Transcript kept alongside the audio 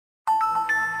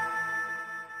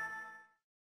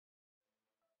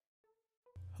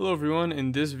Hello everyone,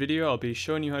 in this video I'll be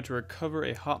showing you how to recover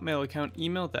a Hotmail account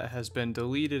email that has been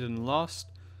deleted and lost.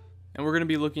 And we're going to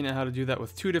be looking at how to do that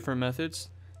with two different methods.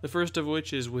 The first of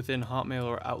which is within Hotmail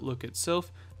or Outlook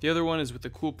itself. The other one is with a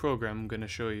cool program I'm going to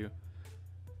show you.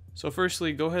 So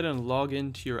firstly, go ahead and log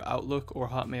into your Outlook or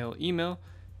Hotmail email.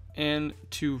 And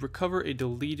to recover a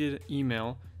deleted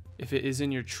email, if it is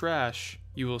in your trash,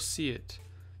 you will see it.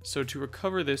 So to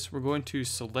recover this, we're going to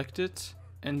select it.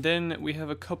 And then we have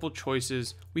a couple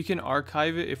choices. We can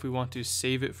archive it if we want to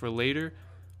save it for later,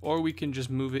 or we can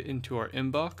just move it into our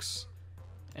inbox.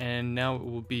 And now it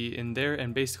will be in there,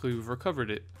 and basically we've recovered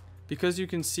it. Because you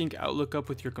can sync Outlook up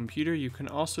with your computer, you can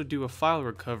also do a file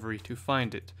recovery to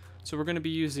find it. So we're going to be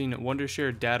using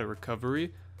Wondershare Data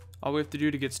Recovery. All we have to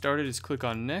do to get started is click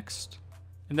on Next.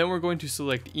 And then we're going to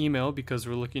select Email because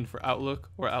we're looking for Outlook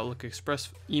or Outlook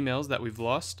Express emails that we've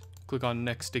lost. Click on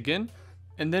Next again.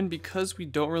 And then because we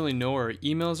don't really know where our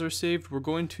emails are saved, we're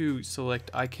going to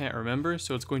select I can't remember,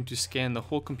 so it's going to scan the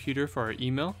whole computer for our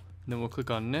email. And then we'll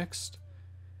click on Next.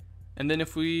 And then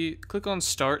if we click on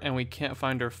Start and we can't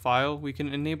find our file, we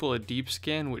can enable a deep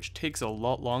scan, which takes a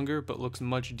lot longer but looks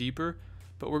much deeper.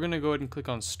 But we're going to go ahead and click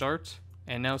on Start,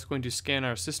 and now it's going to scan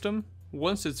our system.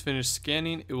 Once it's finished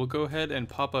scanning, it will go ahead and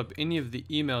pop up any of the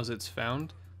emails it's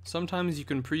found. Sometimes you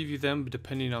can preview them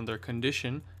depending on their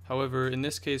condition. However, in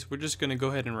this case, we're just going to go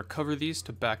ahead and recover these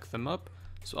to back them up.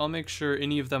 So I'll make sure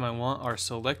any of them I want are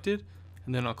selected,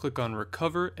 and then I'll click on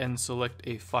Recover and select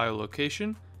a file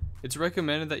location. It's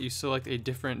recommended that you select a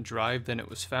different drive than it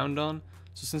was found on.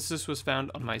 So since this was found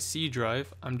on my C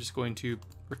drive, I'm just going to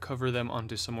recover them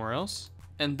onto somewhere else.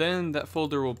 And then that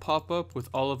folder will pop up with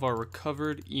all of our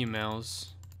recovered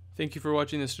emails. Thank you for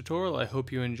watching this tutorial. I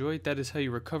hope you enjoyed. That is how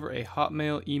you recover a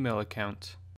Hotmail email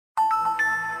account.